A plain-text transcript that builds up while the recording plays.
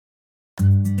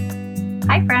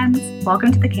Hi, friends.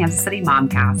 Welcome to the Kansas City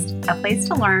Momcast, a place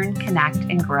to learn, connect,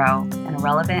 and grow in a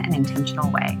relevant and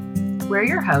intentional way. We're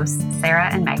your hosts, Sarah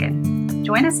and Megan.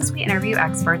 Join us as we interview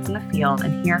experts in the field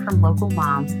and hear from local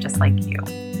moms just like you.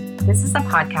 This is a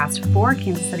podcast for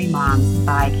Kansas City moms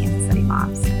by Kansas City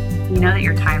moms. We know that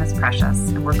your time is precious,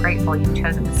 and we're grateful you've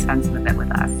chosen to spend some of it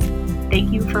with us.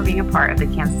 Thank you for being a part of the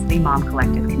Kansas City Mom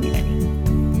Collective community.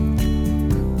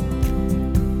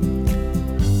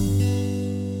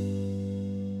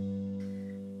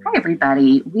 Hi,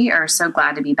 everybody. We are so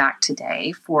glad to be back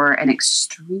today for an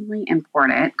extremely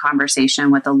important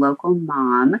conversation with a local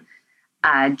mom,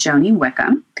 Joni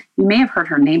Wickham. You may have heard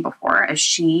her name before, as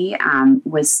she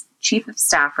was chief of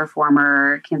staff for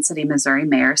former Kansas City, Missouri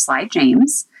Mayor Sly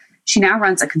James. She now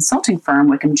runs a consulting firm,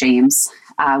 Wickham James,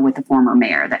 with the former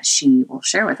mayor that she will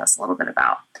share with us a little bit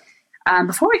about.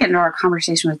 Before we get into our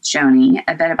conversation with Joni,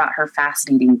 a bit about her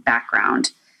fascinating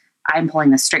background. I'm pulling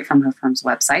this straight from her firm's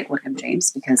website, Wickham James,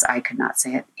 because I could not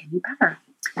say it any better.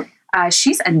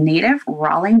 She's a native of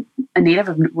Raleigh,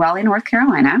 North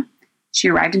Carolina. She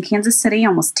arrived in Kansas City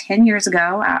almost 10 years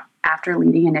ago after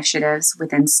leading initiatives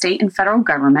within state and federal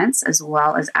governments, as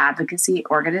well as advocacy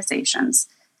organizations.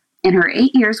 In her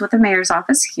 8 years with the mayor's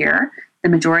office here, the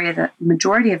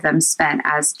majority of them spent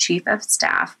as chief of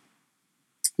staff.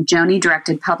 Joni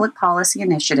directed public policy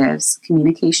initiatives,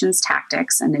 communications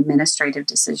tactics, and administrative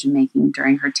decision-making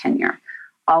during her tenure,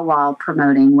 all while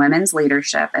promoting women's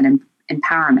leadership and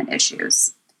empowerment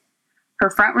issues. Her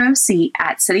front row seat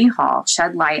at City Hall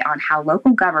shed light on how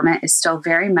local government is still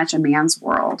very much a man's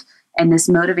world, and this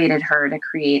motivated her to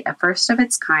create a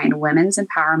first-of-its-kind women's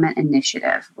empowerment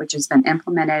initiative, which has been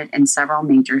implemented in several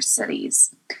major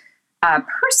cities.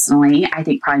 Personally, I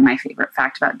think probably my favorite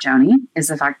fact about Joni is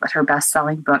the fact that her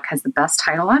best-selling book has the best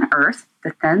title on earth,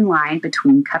 The Thin Line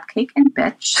Between Cupcake and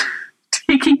Bitch,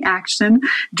 Taking Action,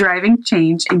 Driving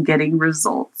Change, and Getting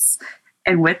Results.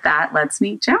 And with that, let's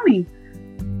meet Joni.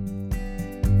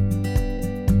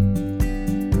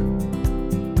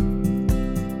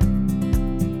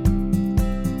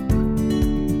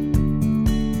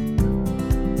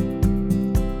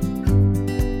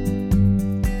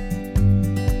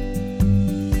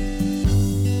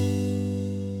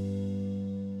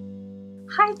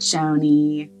 Hi,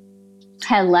 Joni.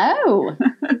 Hello.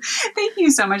 Thank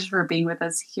you so much for being with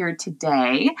us here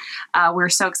today. We're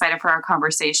so excited for our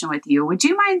conversation with you. Would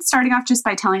you mind starting off just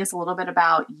by telling us a little bit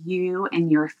about you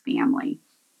and your family?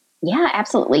 Yeah,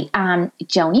 absolutely.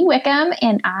 Joni Wickham,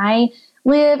 and I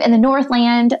live in the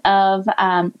Northland of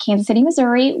Kansas City,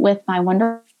 Missouri, with my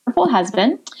wonderful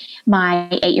husband, my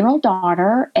 8-year-old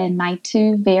daughter, and my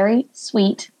 2 very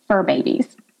sweet fur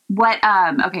babies.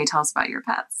 Okay, tell us about your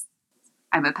pets.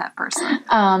 I'm a pet person.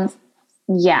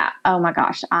 Yeah. Oh my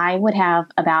gosh. I would have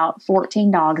about 14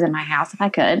 dogs in my house if I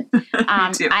could.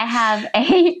 I have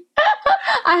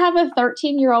a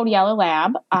 13-year-old yellow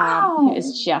lab, who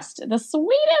is just the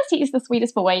sweetest. He's the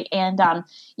sweetest boy. And,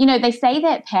 they say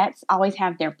that pets always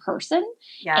have their person.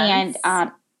 Yes.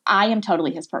 And, I am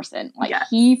totally his person. Yes.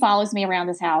 He follows me around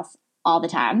this house all the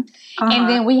time. Uh-huh. And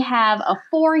then we have a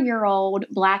 4-year-old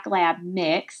black lab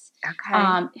mix.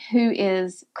 Okay. Who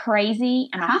is crazy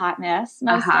and a hot mess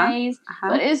most days,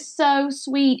 but is so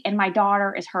sweet. And my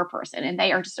daughter is her person, and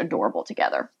they are just adorable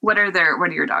together. What are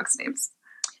your dogs' names?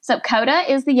 So Coda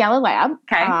is the yellow lab.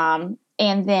 Okay.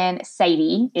 And then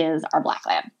Sadie is our black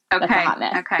lab. Okay. That's a hot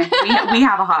mess. Okay. We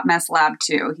have a hot mess lab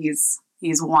too. He's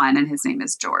 1, and his name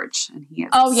is George, and he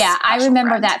is. Oh yeah, I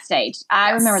remember friend. that stage.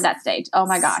 I remember that stage. Oh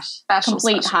my gosh,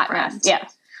 complete hot friend. mess. Yeah.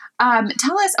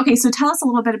 Tell us a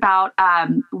little bit about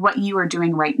what you are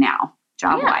doing right now,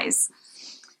 job-wise. Yeah.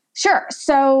 Sure.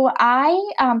 So I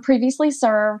previously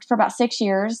served for about 6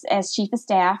 years as chief of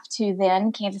staff to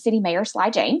then Kansas City Mayor Sly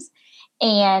James.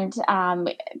 And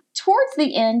towards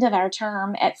the end of our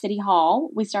term at City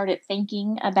Hall, we started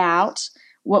thinking about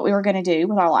what we were going to do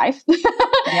with our life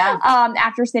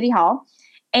after City Hall.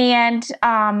 And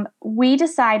we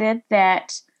decided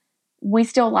that we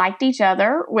still liked each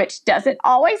other, which doesn't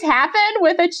always happen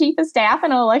with a chief of staff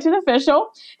and an elected official,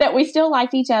 that we still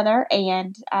liked each other,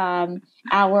 and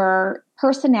our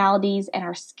personalities and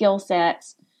our skill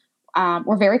sets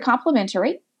were very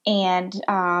complementary, and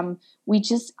we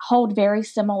just hold very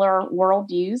similar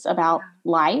worldviews about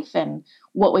life and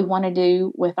what we want to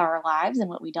do with our lives and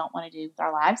what we don't want to do with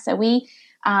our lives. So we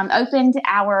opened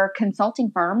our consulting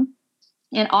firm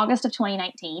in August of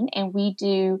 2019, and we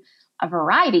do a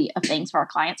variety of things for our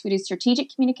clients. We do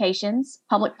strategic communications,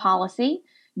 public policy,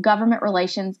 government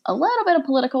relations, a little bit of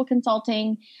political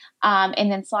consulting,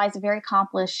 and then Sly's a very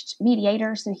accomplished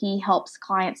mediator, so he helps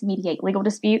clients mediate legal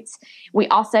disputes. We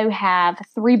also have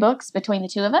 3 books between the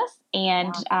two of us,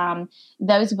 and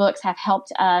those books have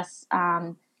helped us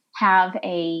have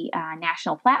a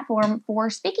national platform for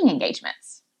speaking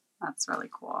engagements. That's really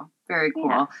cool. Very cool.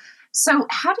 Yeah. So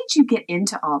how did you get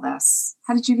into all this?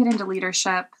 How did you get into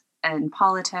leadership and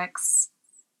politics?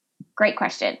 Great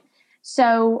question.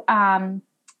 So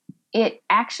it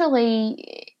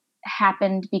actually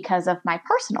happened because of my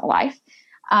personal life.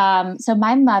 So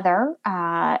my mother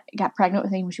got pregnant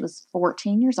with me when she was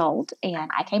 14 years old, and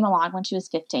I came along when she was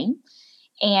 15.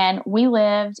 And we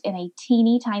lived in a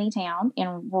teeny tiny town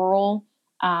in rural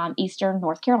eastern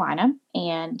North Carolina.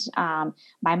 And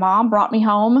my mom brought me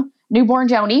home, newborn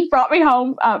Joni brought me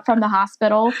home from the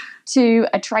hospital to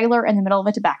a trailer in the middle of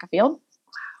a tobacco field.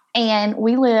 And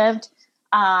we lived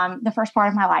the first part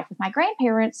of my life with my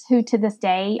grandparents, who to this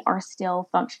day are still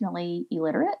functionally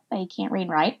illiterate. They can't read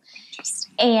and write.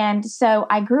 And so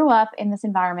I grew up in this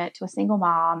environment to a single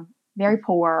mom, very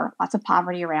poor, lots of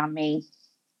poverty around me,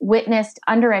 witnessed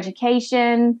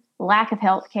undereducation, lack of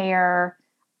health care,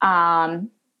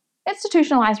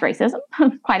 institutionalized racism,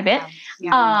 quite a bit,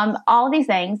 all of these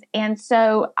things. And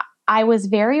so I was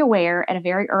very aware at a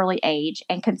very early age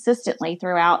and consistently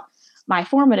throughout my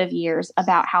formative years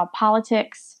about how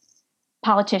politicians,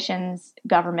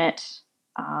 government,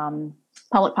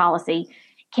 public policy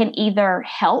can either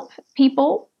help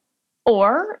people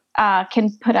or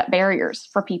can put up barriers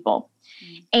for people.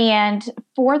 And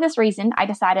for this reason, I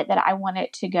decided that I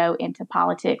wanted to go into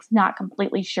politics, not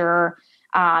completely sure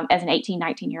as an 18,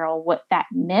 19-year-old what that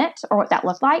meant or what that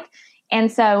looked like.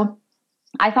 And so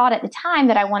I thought at the time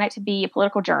that I wanted to be a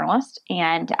political journalist,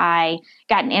 and I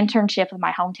got an internship with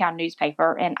my hometown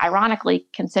newspaper. And ironically,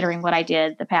 considering what I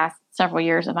did the past several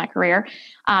years of my career,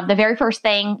 the very first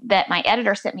thing that my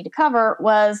editor sent me to cover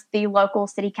was the local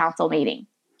city council meeting.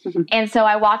 Mm-hmm. And so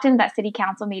I walked into that city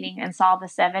council meeting and saw the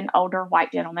 7 older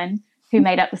white gentlemen who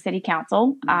made up the city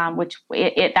council, which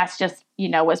that's just,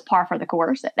 was par for the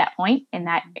course at that point in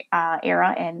that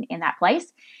era and in that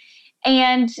place.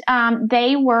 And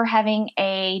they were having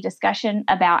a discussion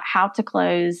about how to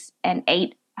close an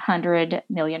 $800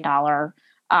 million, an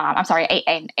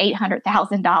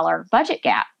 $800,000 budget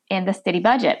gap in the city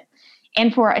budget.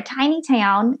 And for a tiny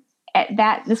town,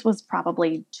 this was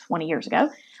probably 20 years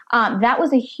ago, that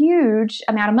was a huge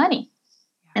amount of money.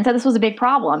 And so this was a big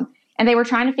problem. And they were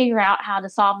trying to figure out how to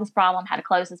solve this problem, how to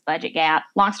close this budget gap.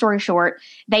 Long story short,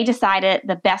 they decided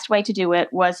the best way to do it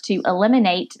was to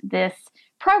eliminate this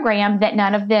program that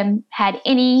none of them had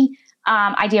any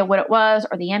idea what it was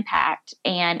or the impact.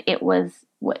 And it was,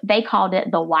 they called it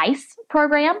the WISE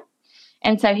program.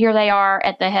 And so here they are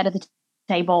at the head of the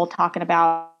table talking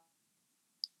about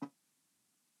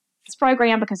this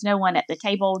program because no one at the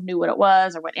table knew what it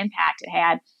was or what impact it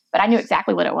had. But I knew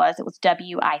exactly what it was. It was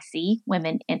WIC,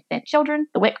 Women, Infant, Children,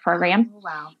 the WIC program. Oh,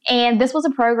 wow. And this was a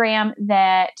program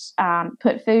that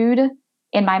put food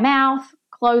in my mouth,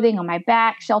 clothing on my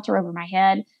back, shelter over my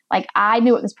head. Like, I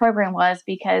knew what this program was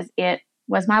because it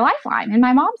was my lifeline and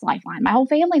my mom's lifeline, my whole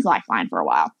family's lifeline for a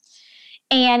while.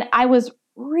 And I was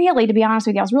really, to be honest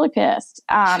with you, I was really pissed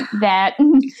that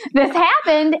this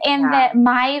happened and that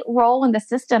my role in the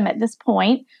system at this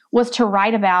point was to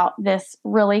write about this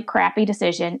really crappy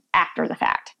decision after the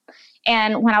fact.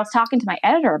 And when I was talking to my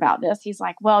editor about this, he's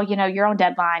like, well, you're on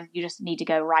deadline. You just need to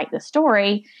go write the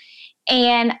story.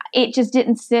 And it just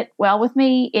didn't sit well with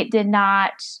me. It did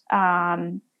not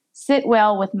sit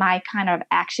well with my kind of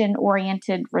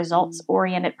action-oriented,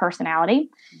 results-oriented personality.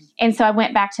 And so I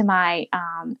went back to my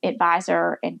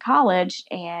advisor in college,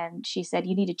 and she said,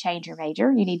 you need to change your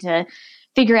major. You need to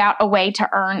figure out a way to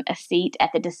earn a seat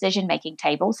at the decision-making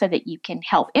table so that you can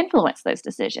help influence those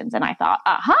decisions. And I thought,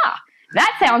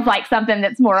 that sounds like something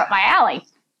that's more up my alley.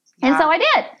 Yeah. And so I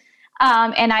did.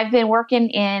 And I've been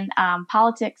working in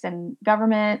politics and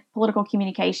government, political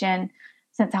communication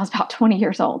since I was about 20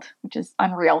 years old, which is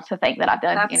unreal to think that I've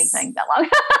done anything that long.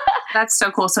 That's so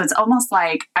cool. So it's almost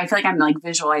like, I feel like I'm like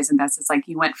visualizing this. It's like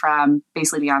you went from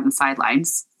basically being on the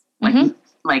sidelines,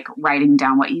 like writing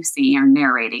down what you see or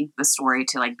narrating the story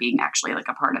to like being actually like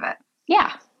a part of it.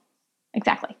 Yeah,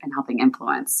 exactly. And helping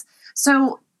influence.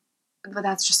 So, but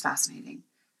that's just fascinating.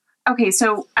 Okay.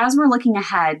 So as we're looking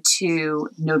ahead to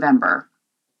November,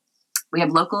 we have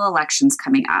local elections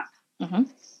coming up. Mm-hmm.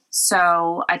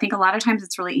 So I think a lot of times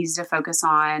it's really easy to focus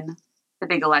on the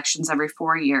big elections every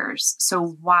 4 years.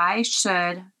 So why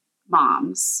should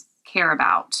moms care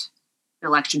about the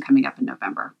election coming up in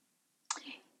November?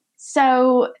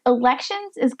 So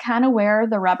elections is kind of where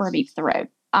the rubber meets the road.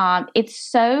 It's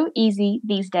so easy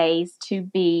these days to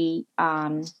be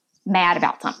mad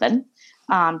about something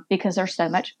because there's so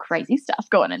much crazy stuff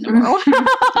going in the world.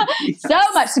 Yes. So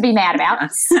much to be mad about.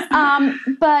 Yes.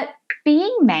 But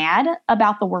being mad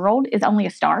about the world is only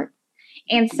a start.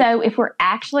 And so if we're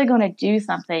actually going to do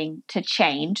something to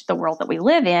change the world that we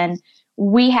live in,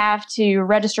 we have to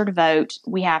register to vote.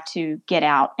 We have to get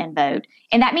out and vote.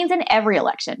 And that means in every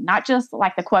election, not just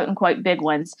like the quote unquote big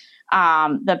ones,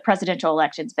 the presidential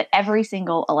elections, but every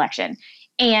single election.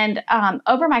 And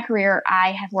over my career,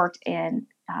 I have worked in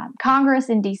Congress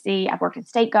in D.C. I've worked in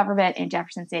state government in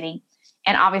Jefferson City,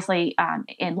 and obviously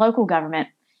in local government.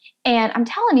 And I'm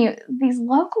telling you, these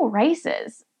local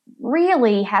races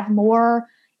really have more,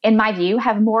 in my view,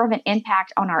 have more of an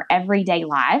impact on our everyday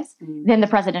lives than the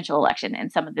presidential election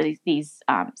and some of these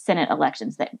Senate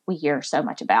elections that we hear so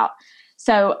much about.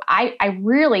 So I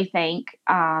really think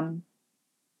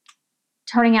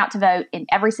turning out to vote in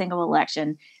every single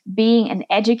election, being an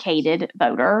educated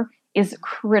voter is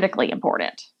critically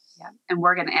important. Yeah. And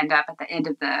we're going to end up at the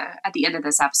end of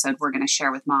this episode, we're going to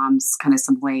share with moms kind of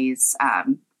some ways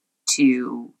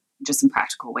to just some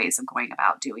practical ways of going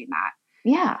about doing that.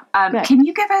 Yeah. Can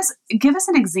you give us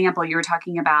an example? You were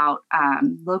talking about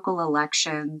local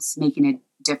elections making a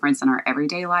difference in our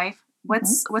everyday life.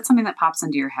 What's something that pops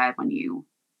into your head when you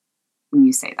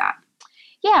say that?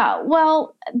 Yeah,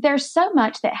 well, there's so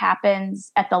much that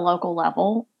happens at the local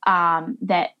level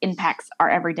that impacts our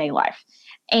everyday life.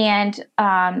 And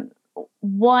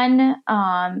one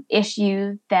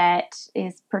issue that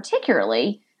is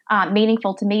particularly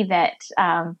meaningful to me that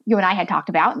you and I had talked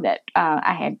about, that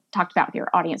I had talked about with your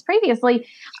audience previously,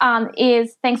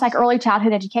 is things like early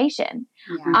childhood education.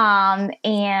 Yeah.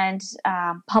 And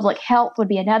public health would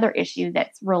be another issue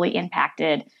that's really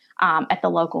impacted at the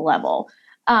local level.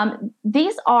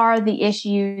 These are the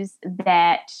issues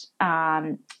that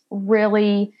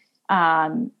really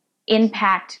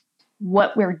impact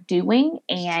what we're doing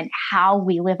and how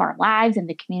we live our lives in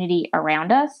the community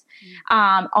around us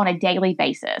on a daily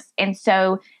basis. And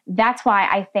so that's why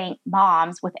I think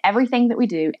moms, with everything that we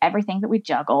do, everything that we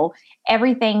juggle,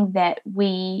 everything that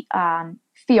we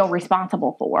feel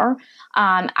responsible for,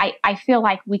 I feel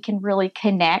like we can really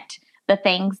connect the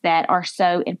things that are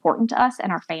so important to us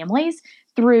and our families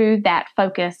through that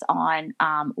focus on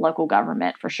local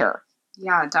government, for sure.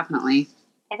 Yeah, definitely.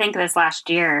 I think this last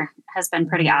year has been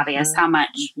pretty obvious how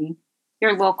much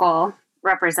your local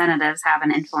representatives have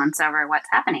an influence over what's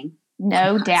happening.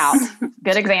 No doubt.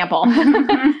 Good example.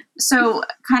 So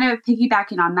kind of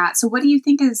piggybacking on that. So what do you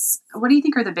think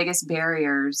are the biggest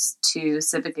barriers to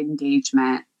civic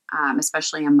engagement,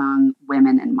 especially among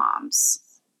women and moms?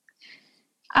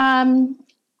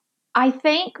 I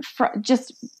think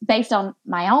just based on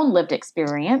my own lived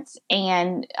experience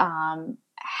and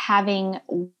having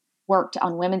worked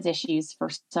on women's issues for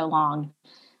so long,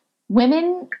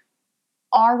 women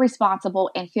are responsible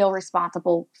and feel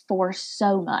responsible for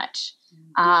so much.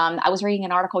 I was reading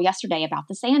an article yesterday about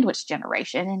the sandwich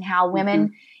generation and how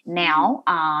women now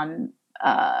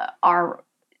are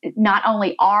not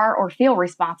only are or feel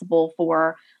responsible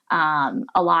for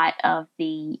a lot of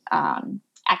the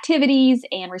activities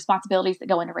and responsibilities that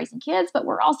go into raising kids, but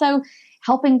we're also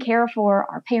helping care for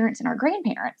our parents and our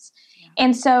grandparents. Yeah.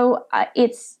 And so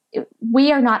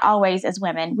we are not always, as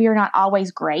women, we are not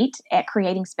always great at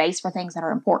creating space for things that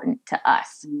are important to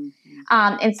us.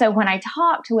 And so when I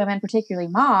talk to women, particularly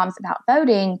moms, about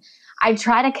voting, I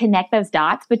try to connect those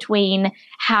dots between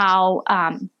how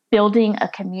building a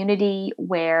community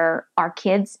where our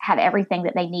kids have everything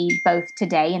that they need both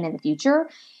today and in the future,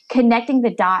 connecting the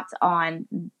dots on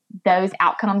those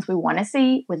outcomes we want to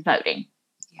see with voting.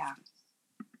 Yeah.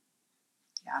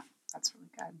 Yeah, that's really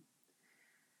good.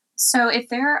 So if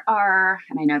there are,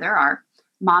 and I know there are,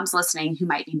 moms listening who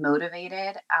might be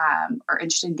motivated or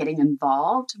interested in getting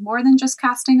involved more than just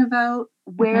casting a vote,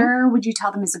 where would you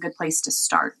tell them is a good place to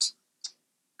start?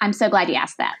 I'm so glad you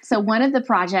asked that. So one of the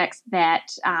projects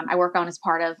that I work on as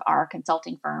part of our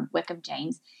consulting firm, Wickham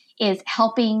James, is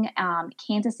helping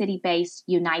Kansas City-based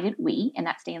United We, and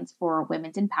that stands for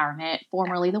Women's Empowerment,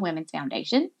 formerly the Women's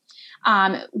Foundation.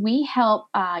 We help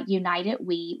United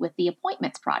We with the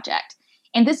Appointments Project.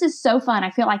 And this is so fun.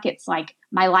 I feel like it's like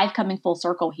my life coming full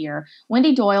circle here.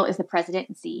 Wendy Doyle is the president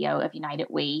and CEO of United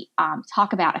We.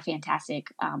 Talk about a fantastic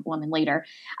woman leader.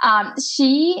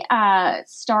 She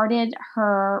started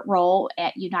her role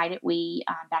at United We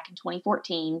back in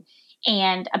 2014.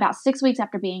 And about 6 weeks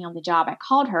after being on the job, I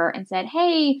called her and said,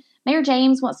 hey, Mayor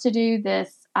James wants to do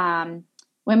this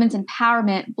Women's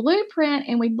Empowerment Blueprint,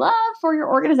 and we'd love for your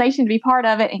organization to be part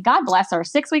of it. And God bless her,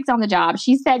 6 weeks on the job,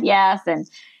 she said yes. And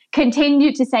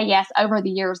continued to say yes over the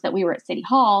years that we were at City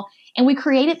Hall. And we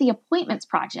created the Appointments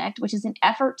Project, which is an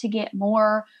effort to get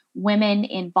more women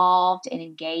involved and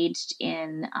engaged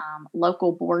in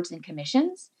local boards and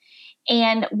commissions.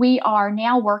 And we are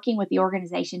now working with the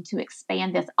organization to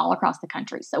expand this all across the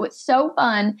country. So it's so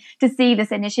fun to see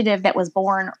this initiative that was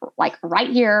born like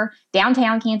right here,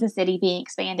 downtown Kansas City, being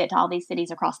expanded to all these cities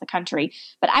across the country.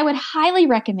 But I would highly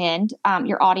recommend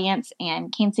your audience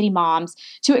and Kansas City moms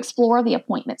to explore the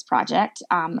Appointments Project.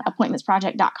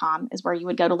 Appointmentsproject.com is where you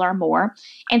would go to learn more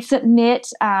and submit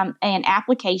an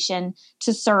application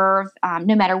to serve,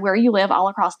 no matter where you live, all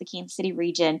across the Kansas City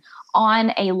region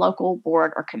on a local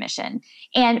board or commission.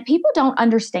 And people don't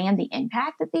understand the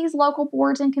impact that these local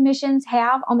boards and commissions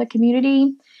have on the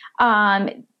community.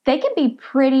 They can be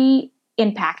pretty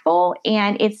impactful,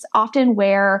 and it's often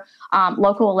where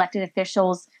local elected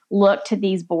officials look to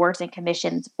these boards and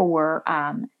commissions for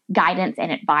guidance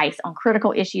and advice on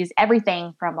critical issues,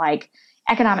 everything from like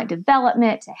economic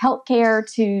development to healthcare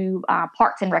to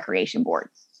parks and recreation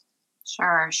boards.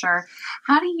 Sure. So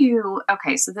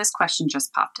this question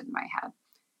just popped in my head.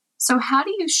 So how do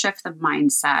you shift the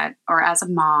mindset, or as a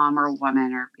mom or a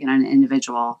woman or an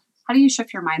individual, how do you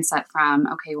shift your mindset from,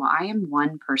 okay, well, I am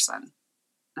one person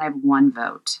and I have one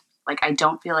vote. Like, I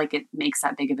don't feel like it makes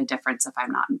that big of a difference if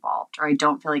I'm not involved, or I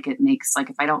don't feel like it makes, like,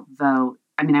 if I don't vote,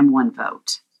 I'm one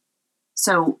vote.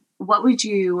 So how would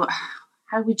you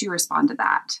respond to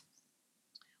that?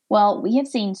 Well, we have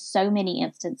seen so many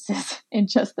instances in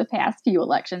just the past few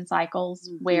election cycles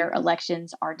where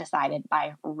elections are decided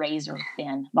by razor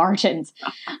thin margins.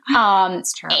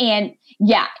 That's true. And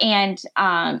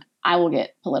I will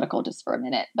get political just for a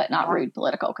minute, but not rude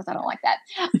political, because I don't like that.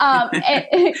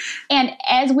 And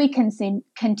as we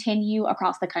continue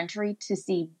across the country to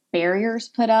see barriers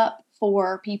put up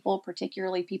for people,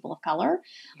 particularly people of color,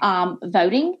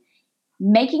 voting,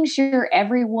 making sure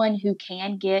everyone who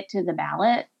can get to the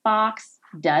ballot box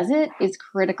does it is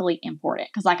critically important.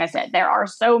 Because like I said, there are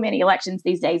so many elections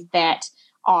these days that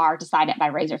are decided by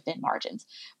razor thin margins.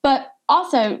 But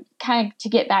also, kind of to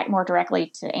get back more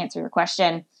directly to answer your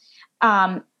question,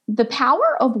 the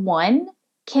power of one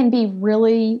can be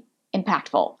really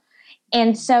impactful.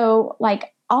 And so,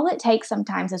 like, all it takes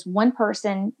sometimes is one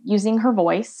person using her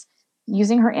voice,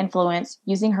 using her influence,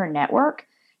 using her network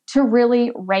to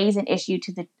really raise an issue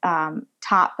to the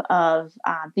top of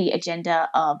the agenda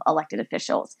of elected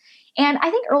officials. And I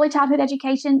think early childhood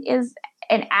education is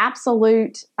an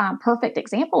absolute perfect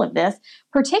example of this,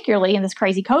 particularly in this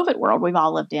crazy COVID world we've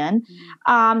all lived in.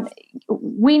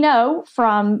 We know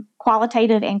from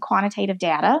qualitative and quantitative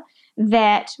data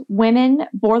that women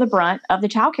bore the brunt of the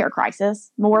childcare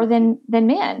crisis more than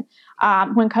men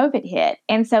when COVID hit.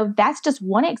 And so that's just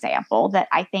one example that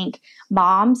I think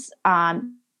moms,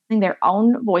 their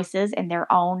own voices and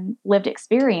their own lived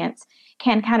experience,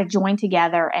 can kind of join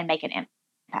together and make an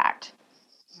impact.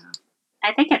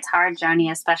 I think it's hard, Joni,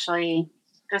 especially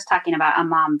just talking about a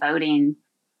mom voting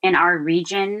in our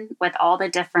region with all the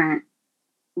different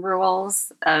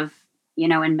rules of,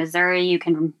 in Missouri, you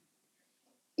can,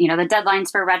 the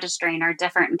deadlines for registering are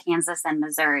different in Kansas and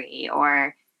Missouri,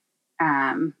 or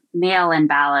mail-in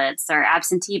ballots or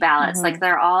absentee ballots. Like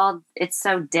it's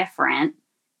so different.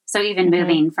 So even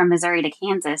moving from Missouri to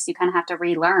Kansas, you kind of have to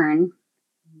relearn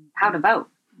how to vote.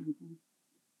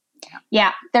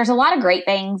 Yeah, there's a lot of great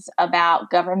things about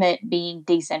government being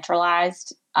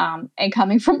decentralized and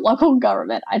coming from local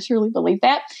government. I truly believe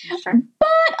that. Sure.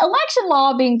 But election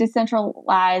law being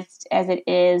decentralized as it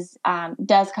is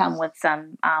does come with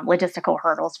some logistical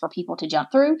hurdles for people to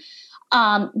jump through.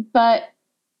 But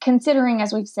considering,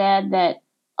 as we've said, that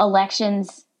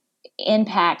elections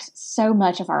impact so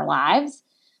much of our lives,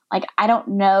 like, I don't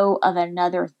know of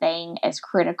another thing as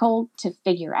critical to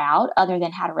figure out other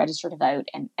than how to register to vote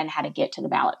and how to get to the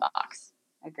ballot box.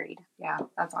 Agreed. Yeah,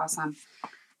 that's awesome.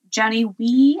 Joni,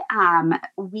 we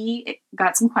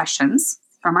got some questions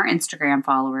from our Instagram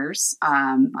followers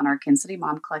on our Kansas City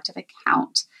Mom Collective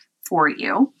account for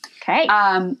you. Okay.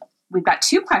 We've got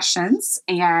 2 questions,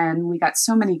 and we got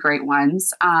so many great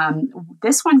ones.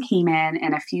 This one came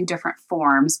in a few different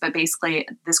forms, but basically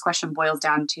this question boils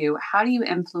down to, how do you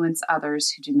influence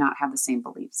others who do not have the same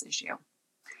beliefs as you?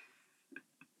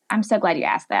 I'm so glad you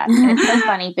asked that. And it's so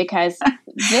funny because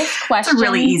this question... It's a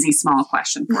really easy, small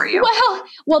question for you.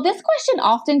 Well, this question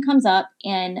often comes up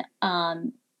in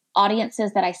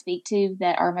audiences that I speak to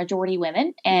that are majority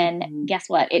women. And guess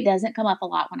what? It doesn't come up a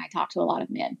lot when I talk to a lot of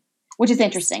men, which is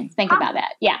interesting. Think about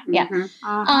that. Yeah.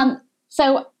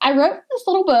 So I wrote this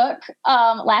little book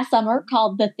last summer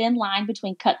called The Thin Line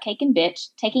Between Cupcake and Bitch,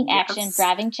 Taking Action,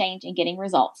 Driving Change, and Getting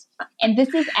Results. And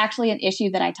this is actually an issue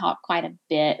that I talk quite a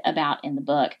bit about in the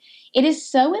book. It is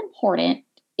so important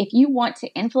if you want to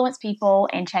influence people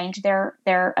and change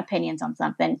their opinions on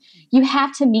something, you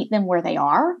have to meet them where they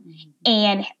are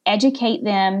and educate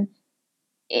them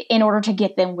in order to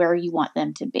get them where you want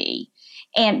them to be.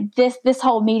 And this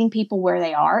whole meeting people where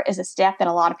they are is a step that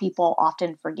a lot of people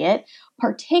often forget,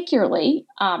 particularly,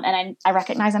 and I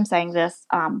recognize I'm saying this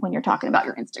when you're talking about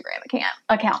your Instagram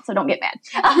account, so don't get mad.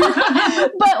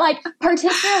 But like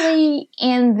particularly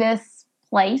in this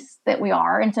place that we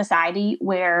are in society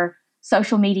where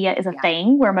social media is a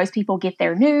thing, where most people get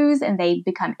their news and they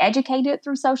become educated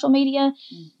through social media.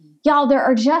 Y'all, there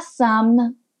are just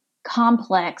some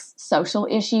complex social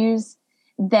issues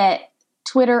that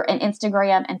Twitter and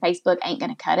Instagram and Facebook ain't going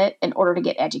to cut it in order to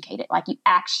get educated. Like you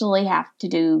actually have to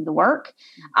do the work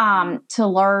to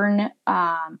learn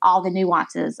all the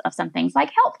nuances of some things like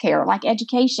healthcare, like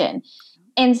education.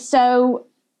 And so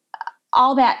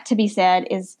all that to be said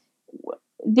is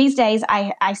these days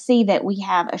I see that we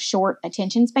have a short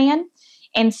attention span.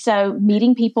 And so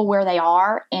meeting people where they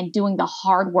are and doing the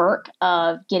hard work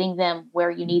of getting them where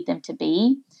you need them to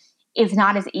be is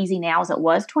not as easy now as it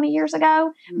was 20 years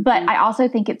ago. But I also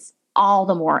think it's all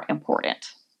the more important.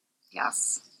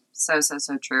 Yes. So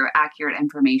true. Accurate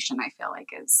information, I feel like,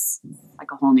 is like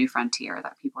a whole new frontier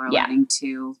that people are learning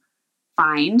to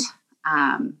find.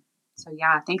 So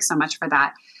thanks so much for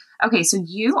that. Okay, so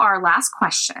last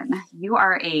question. You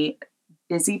are a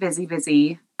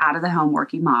busy, out of the home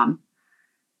working mom.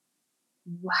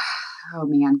 Oh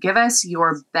man, give us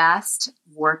your best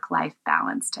work-life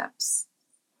balance tips.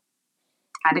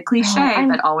 Kind of cliche,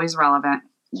 but always relevant.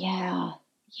 Yeah.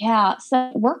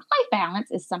 So work-life balance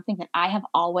is something that I have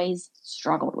always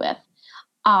struggled with.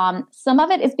 Some of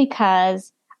it is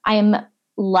because I am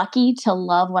lucky to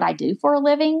love what I do for a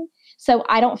living. So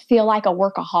I don't feel like a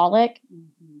workaholic,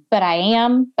 but I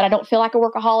am. But I don't feel like a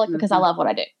workaholic because I love what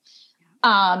I do.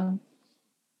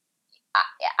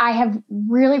 I have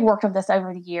really worked on this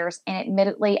over the years, and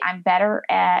admittedly, I'm better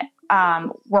at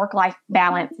work-life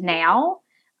balance now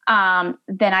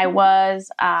than I was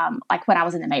like when I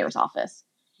was in the mayor's office.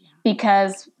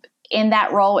 Because in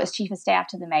that role as chief of staff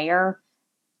to the mayor,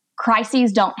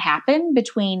 crises don't happen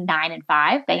between 9 and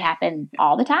 5. They happen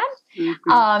all the time.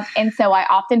 And so I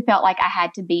often felt like I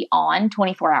had to be on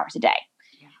 24 hours a day.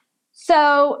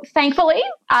 So thankfully,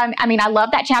 I love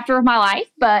that chapter of my life,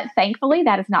 but thankfully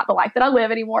that is not the life that I live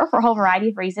anymore for a whole variety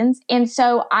of reasons. And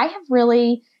so I have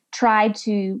really tried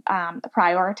to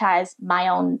prioritize my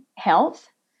own health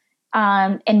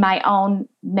and my own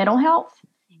mental health,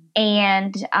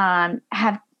 and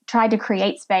have tried to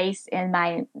create space in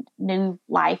my new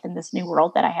life in this new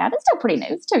world that I have. It's still pretty new.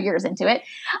 It's 2 years into it,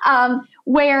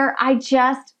 where I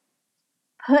just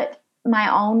put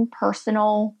my own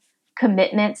personal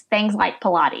commitments, things like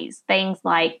Pilates, things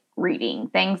like reading,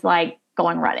 things like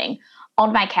going running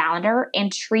on my calendar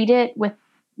and treat it with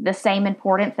the same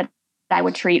importance that I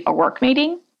would treat a work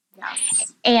meeting.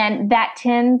 Yes. And that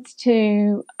tends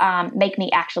to make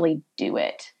me actually do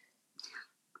it.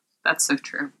 That's so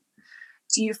true.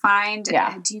 Do you feel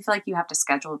like you have to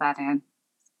schedule that in?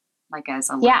 Like as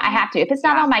a I have to. If it's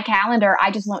not on my calendar,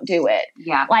 I just won't do it.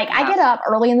 I get up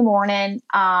early in the morning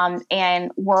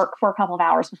and work for a couple of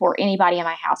hours before anybody in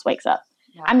my house wakes up.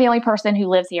 I'm the only person who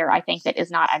lives here, I think, that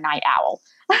is not a night owl.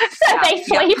 So they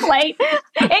sleep late,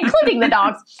 including the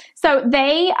dogs. So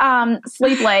they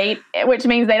sleep late, which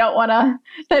means they don't want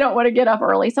to get up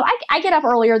early. So I get up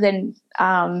earlier than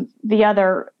the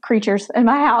other creatures in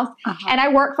my house, and I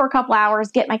work for a couple hours,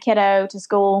 get my kiddo to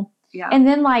school, and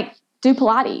then do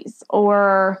Pilates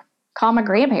or call my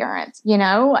grandparents.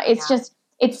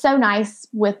 It's so nice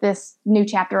with this new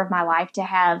chapter of my life to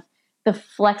have the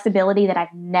flexibility that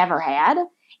I've never had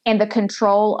and the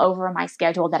control over my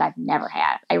schedule that I've never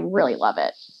had. I really love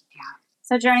it.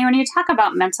 So Joni, when you talk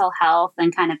about mental health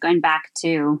and kind of going back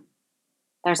to,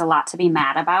 there's a lot to be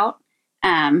mad about.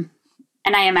 And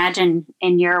I imagine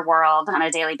in your world on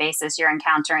a daily basis, you're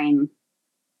encountering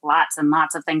lots and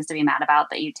lots of things to be mad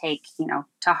about that you take,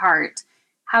 to heart.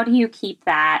 How do you keep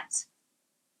that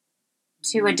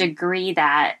to a degree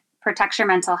that protects your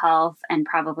mental health and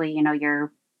probably,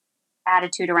 your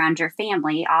attitude around your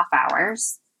family off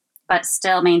hours, but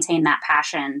still maintain that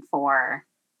passion for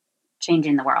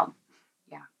changing the world?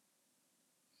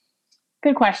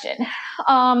 Good question.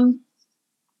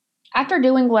 After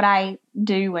doing what I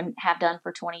do and have done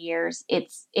for 20 years,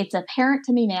 it's apparent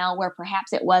to me now, where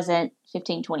perhaps it wasn't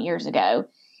 15, 20 years ago,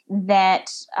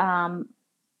 that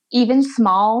even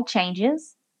small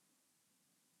changes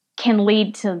can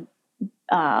lead to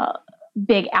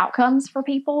big outcomes for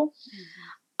people.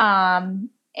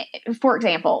 For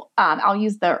example, I'll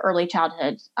use the early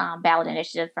childhood ballot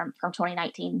initiative from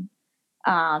 2019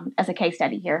 as a case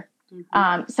study here.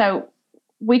 So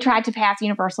we tried to pass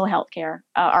universal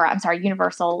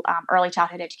universal early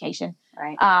childhood education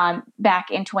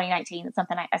back in 2019. It's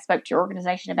something I spoke to your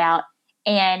organization about,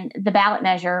 and the ballot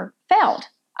measure failed.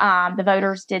 The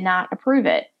voters did not approve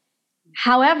it.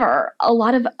 However, a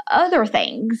lot of other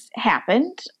things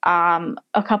happened.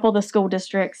 A couple of the school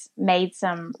districts made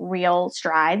some real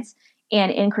strides in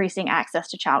increasing access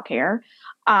to childcare.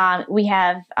 We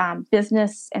have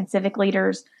business and civic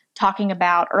leaders talking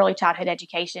about early childhood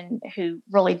education who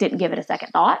really didn't give it a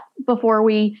second thought before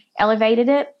we elevated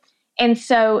it. And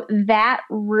so that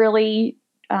really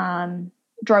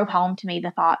drove home to me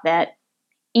the thought that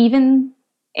even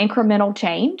incremental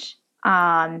change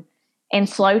and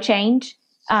slow change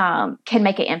can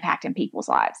make an impact in people's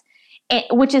lives,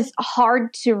 which is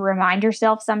hard to remind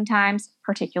yourself sometimes,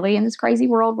 particularly in this crazy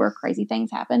world where crazy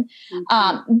things happen,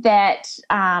 that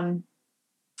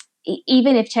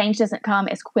even if change doesn't come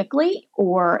as quickly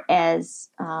or as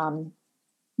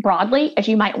broadly as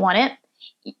you might want it,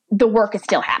 the work is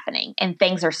still happening and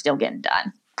things are still getting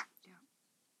done.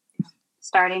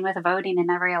 Starting with voting in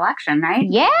every election, right?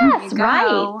 Yes,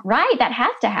 right. That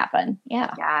has to happen.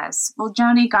 Yeah. Yes. Well,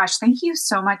 Joni, gosh, thank you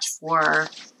so much for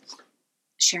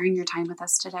sharing your time with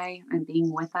us today and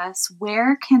being with us.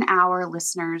 Where can our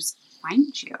listeners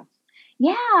find you?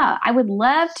 Yeah, I would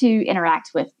love to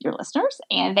interact with your listeners,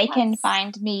 and they can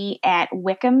find me at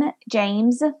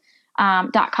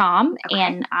wickhamjames.com,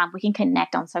 and we can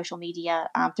connect on social media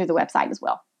through the website as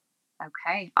well.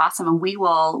 Okay, awesome. And we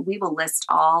will list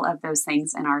all of those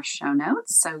things in our show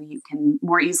notes so you can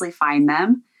more easily find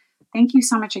them. Thank you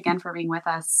so much again for being with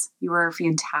us. You were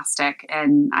fantastic,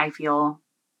 and I feel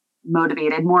more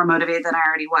motivated than I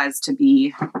already was to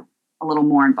be a little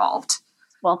more involved.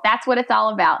 Well, that's what it's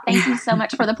all about. Thank you so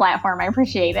much for the platform. I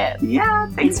appreciate it. Yeah,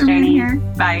 thanks for being here.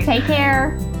 Bye. Take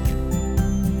care.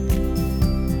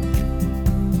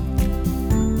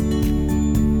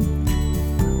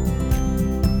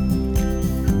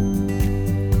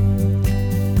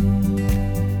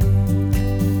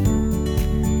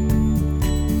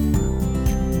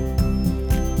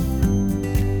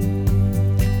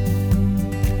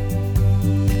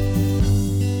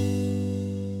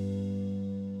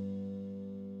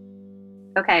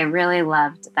 Okay, I really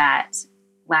loved that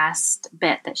last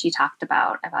bit that she talked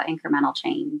about incremental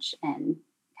change and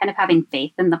kind of having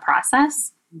faith in the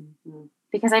process.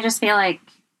 Because I just feel like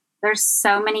there's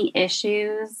so many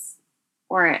issues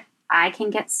where I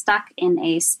can get stuck in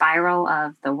a spiral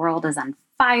of the world is on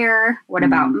fire. What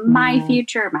about my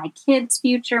future, my kids'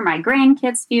 future, my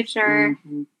grandkids' future?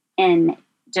 And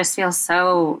just feel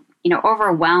so,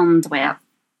 overwhelmed with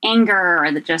anger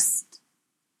or just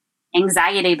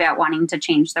anxiety about wanting to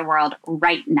change the world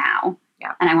right now.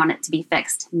 Yeah. And I want it to be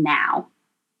fixed now.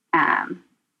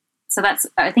 So that's,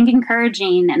 I think,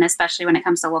 encouraging. And especially when it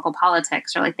comes to local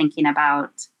politics, really thinking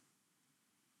about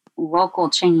local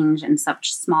change in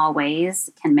such small ways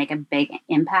can make a big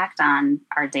impact on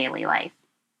our daily life.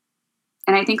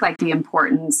 And I think the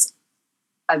importance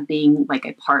of being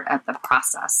a part of the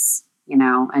process,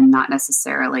 and not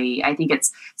necessarily, I think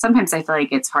sometimes I feel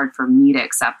like it's hard for me to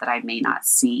accept that I may not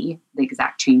see the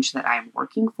exact change that I'm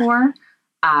working for.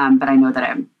 But I know that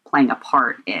I'm playing a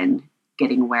part in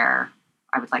getting where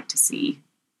I would like to see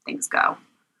things go.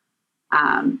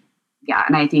 And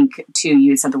I think too,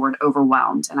 you said the word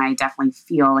overwhelmed, and I definitely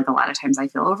feel like a lot of times I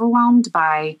feel overwhelmed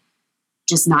by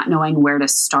just not knowing where to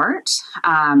start,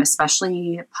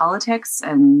 especially politics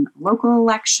and local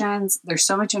elections. There's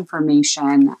so much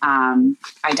information.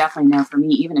 I definitely know for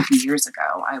me, even a few years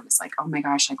ago, I was like, oh my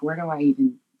gosh, where do I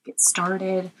even get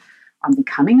started on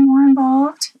becoming more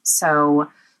involved?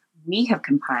 So we have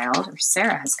compiled, or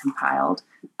Sarah has compiled,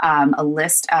 a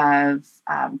list of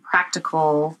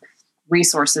practical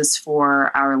resources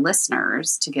for our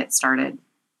listeners to get started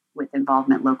with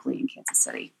involvement locally in Kansas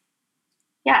City.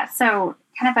 Yeah, so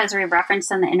kind of as we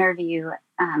referenced in the interview,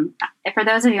 for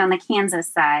those of you on the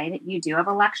Kansas side, you do have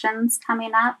elections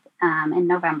coming up in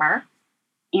November.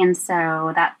 And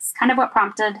so that's kind of what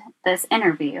prompted this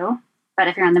interview. But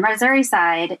if you're on the Missouri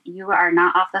side, you are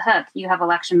not off the hook. You have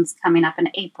elections coming up in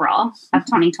April of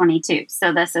 2022.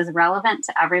 So this is relevant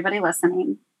to everybody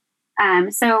listening.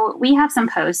 So we have some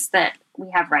posts that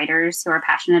we have writers who are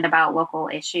passionate about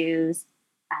local issues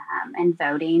and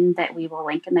voting that we will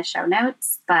link in the show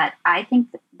notes. But I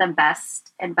think the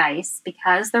best advice,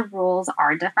 because the rules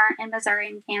are different in Missouri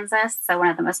and Kansas, so one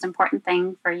of the most important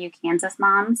things for you Kansas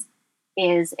moms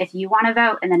is if you want to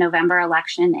vote in the November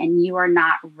election and you are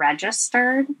not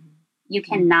registered, you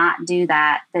cannot do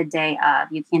that the day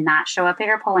of. You cannot show up at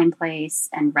your polling place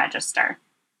and register.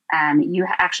 You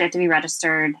actually have to be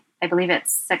registered. I believe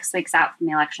it's 6 weeks out from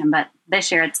the election, but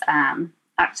this year it's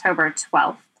October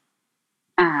 12th.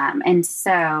 And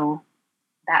so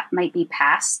that might be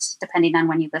passed depending on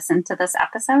when you listen to this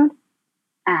episode.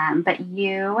 But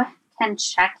you can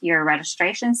check your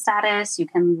registration status. You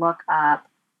can look up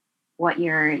what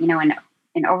you're,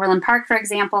 in Overland Park, for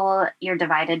example, you're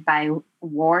divided by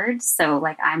wards. So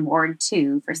like I'm Ward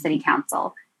 2 for city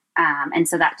council. And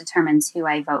so that determines who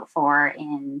I vote for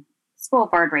in school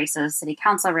board races, city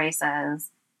council races.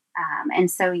 And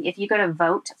so if you go to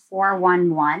Vote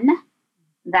 411,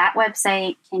 that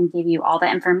website can give you all the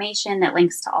information that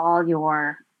links to all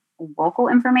your local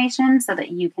information so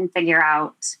that you can figure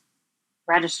out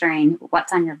registering,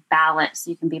 what's on your ballot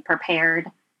so you can be prepared.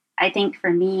 I think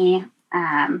for me,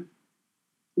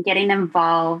 getting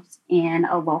involved in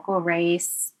a local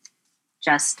race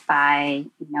just by,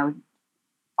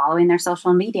 following their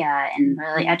social media and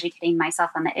really educating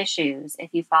myself on the issues. If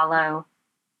you follow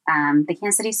the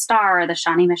Kansas City Star or the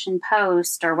Shawnee Mission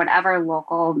Post or whatever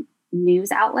local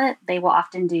news outlet, they will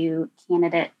often do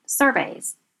candidate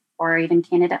surveys or even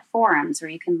candidate forums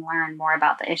where you can learn more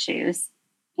about the issues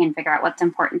and figure out what's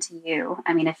important to you.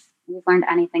 I mean, if we've learned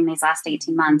anything these last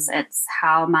 18 months, it's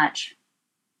how much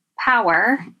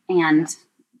power and,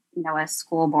 a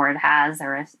school board has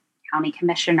or a county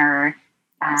commissioner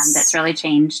that's really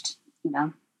changed,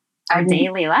 our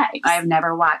daily lives. I've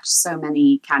never watched so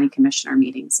many county commissioner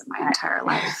meetings in my entire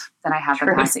life than I have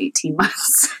the past 18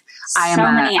 months.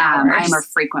 Many hours. I am a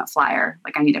frequent flyer.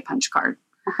 Like I need a punch card.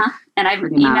 And I've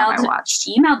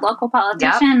emailed local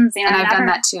politicians. Yep. And I've done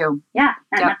that too. Yeah.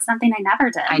 And that's something I never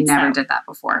did. I never did that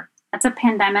before. That's a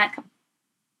pandemic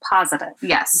positive.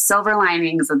 Yes. Silver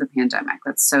linings of the pandemic.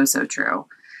 That's so, so true.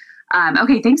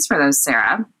 Okay. Thanks for those,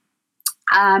 Sarah.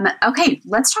 Okay.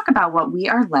 Let's talk about what we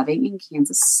are loving in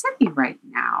Kansas City right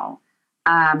now.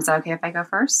 Is that okay if I go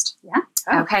first? Yeah.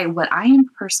 Oh. Okay. What I am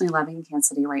personally loving in Kansas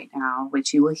City right now,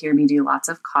 which you will hear me do lots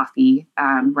of coffee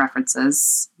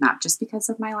references, not just because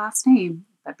of my last name,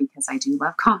 but because I do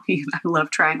love coffee and I love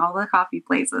trying all the coffee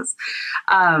places.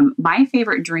 My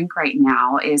favorite drink right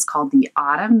now is called the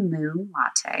Autumn Moon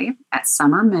Latte at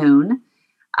Summer Moon.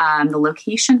 The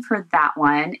location for that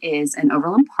one is in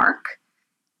Overland Park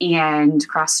and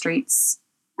cross streets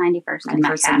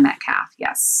 91st and Metcalf.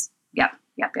 Yes. Yep.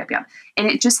 And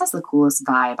it just has the coolest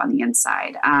vibe on the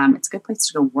inside. It's a good place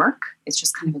to go work. It's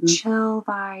just kind of a chill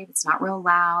vibe. It's not real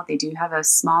loud. They do have a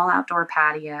small outdoor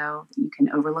patio that you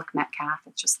can overlook Metcalf.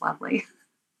 It's just lovely.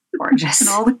 Gorgeous. And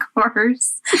all the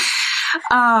cars.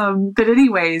 But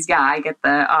anyways, yeah, I get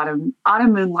the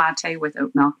autumn moon latte with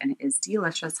oat milk and it is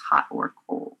delicious, hot or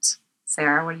cold.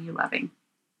 Sarah, what are you loving?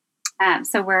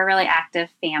 So we're a really active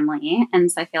family.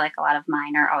 And so I feel like a lot of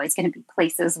mine are always going to be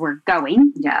places we're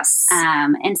going. Yes.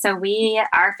 And so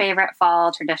our favorite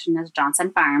fall tradition is Johnson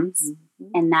Farms.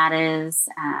 Mm-hmm. And that is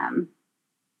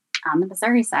on the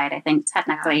Missouri side, I think,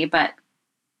 technically, but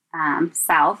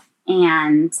south.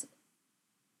 And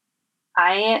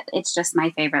it's just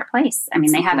my favorite place. I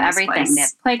mean, they have everything. Place. They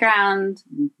have playground.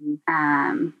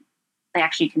 Mm-hmm. They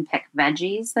actually can pick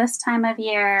veggies this time of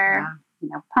year. Yeah.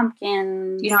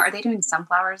 Pumpkins. Are they doing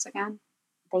sunflowers again?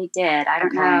 They did. I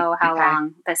don't know how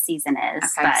long the season is.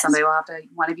 Okay, but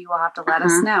one of you will have to let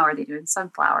us know. Are they doing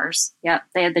sunflowers? Yep.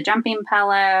 They have the jumping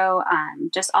pillow,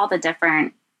 just all the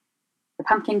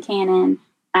pumpkin cannon.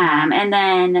 And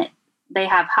then they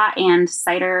have hot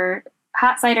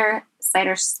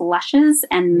cider slushes,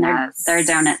 and their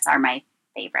donuts are my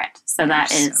favorite. So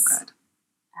that is so good.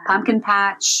 Pumpkin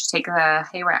patch. Take the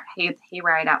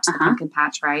hayride out to the pumpkin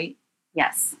patch, right?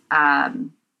 Yes.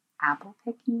 Apple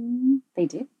picking. They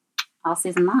do. All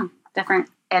season long. Different.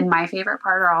 And my favorite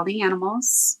part are all the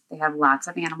animals. They have lots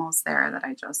of animals there that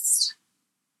I just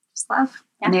love.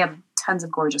 Yeah. And they have tons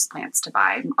of gorgeous plants to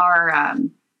buy.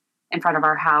 In front of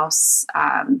our house,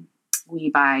 we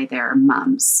buy their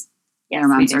mums. Yes, their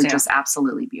mums are just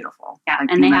absolutely beautiful. Yeah.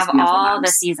 Like, and they have all mums.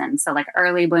 The seasons. So like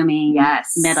early blooming,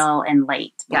 middle, and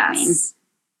late blooming. Yes.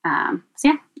 So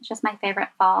yeah, it's just my favorite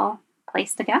fall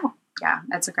place to go. Yeah,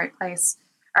 that's a great place.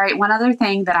 All right, one other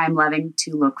thing that I'm loving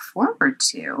to look forward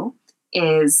to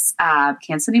is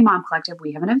Kansas City Mom Collective.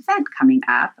 We have an event coming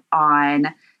up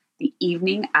on the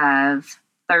evening of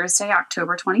Thursday,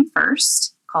 October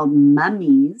 21st, called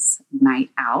Mummy's Night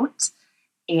Out.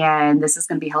 And this is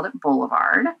going to be held at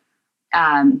Boulevard.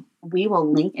 We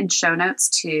will link in show notes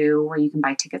to where you can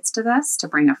buy tickets to this, to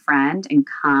bring a friend and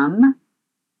come.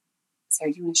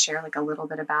 Sarah, do you want to share like a little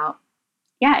bit about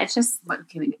yeah, it's just what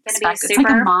can we expect? It's like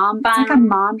a mom. Fun. It's like a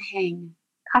mom hang.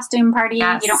 Costume party.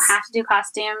 Yes. You don't have to do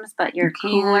costumes, but you're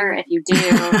cooler if you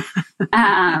do.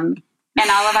 And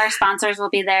all of our sponsors will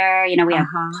be there. You know, we have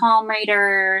palm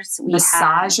readers. We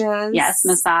massages.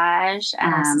 Massage.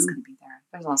 What else is going to be there?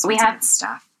 There's all sorts of good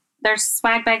stuff. There's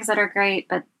swag bags that are great,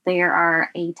 but there are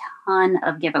a ton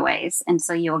of giveaways. And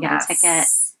so you'll get a ticket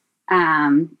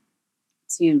to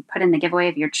put in the giveaway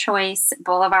of your choice.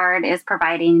 Boulevard is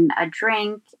providing a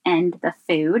drink and the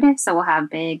food. So we'll have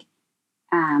big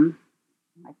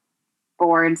like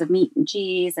boards of meat and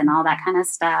cheese and all that kind of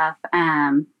stuff.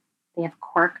 They have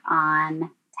Cork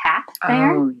on tap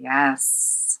there. Oh,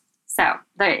 yes. So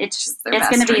it's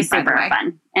going to be super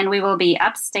fun. And we will be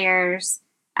upstairs.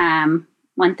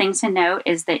 One thing to note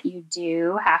is that you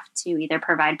do have to either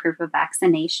provide proof of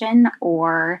vaccination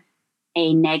or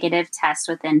a negative test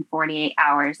within 48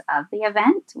 hours of the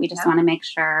event. We just want to make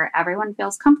sure everyone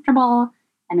feels comfortable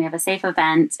and we have a safe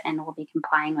event, and we'll be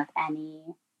complying with any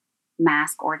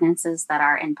mask ordinances that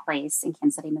are in place in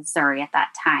Kansas City, Missouri at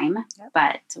that time.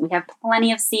 But we have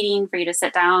plenty of seating for you to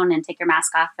sit down and take your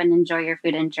mask off and enjoy your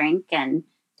food and drink. And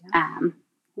I think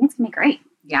it's going to be great.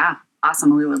 Yeah.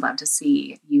 Awesome. We would love to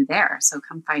see you there. So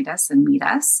come find us and meet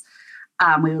us.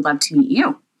 We would love to meet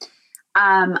you.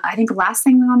 I think last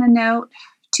thing we want to note,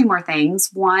 2 more things.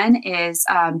 One is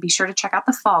be sure to check out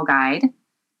the fall guide.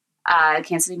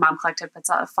 Kansas City Mom Collective puts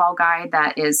out a fall guide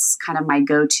that is kind of my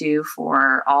go-to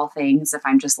for all things. If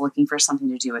I'm just looking for something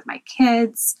to do with my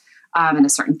kids in a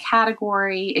certain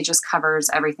category, it just covers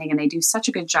everything. And they do such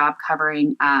a good job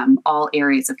covering all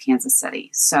areas of Kansas City.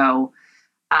 So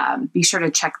be sure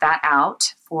to check that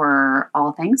out for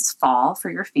all things fall for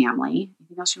your family.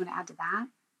 Anything else you want to add to that?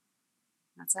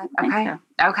 That's it. Okay. So.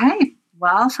 Okay.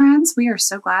 Well, friends, we are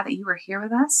so glad that you were here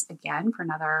with us again for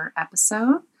another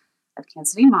episode of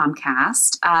Kansas City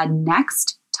Momcast.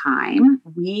 Next time,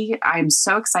 I'm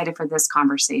so excited for this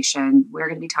conversation. We're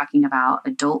going to be talking about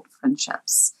adult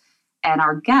friendships. And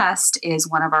our guest is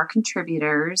one of our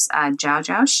contributors, Jiao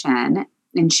Jiao Shen,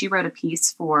 and she wrote a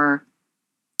piece for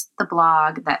the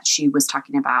blog that she was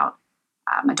talking about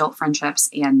adult friendships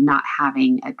and not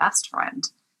having a best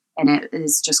friend. And it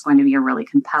is just going to be a really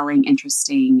compelling,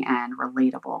 interesting, and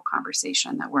relatable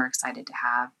conversation that we're excited to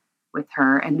have with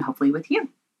her and hopefully with you.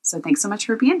 So thanks so much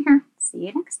for being here. See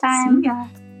you next time. See ya.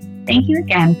 Thank you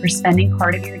again for spending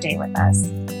part of your day with us.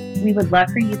 We would love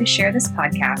for you to share this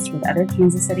podcast with other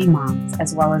Kansas City moms,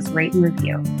 as well as rate and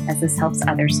review, as this helps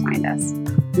others find us.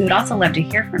 We would also love to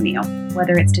hear from you,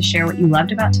 whether it's to share what you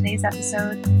loved about today's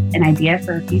episode, an idea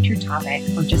for a future topic,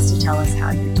 or just to tell us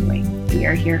how you're doing. We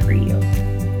are here for you.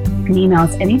 You can email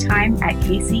us anytime at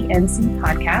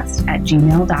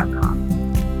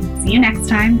kcncpodcast@gmail.com. See you next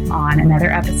time on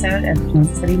another episode of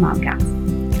Kansas City Momcast.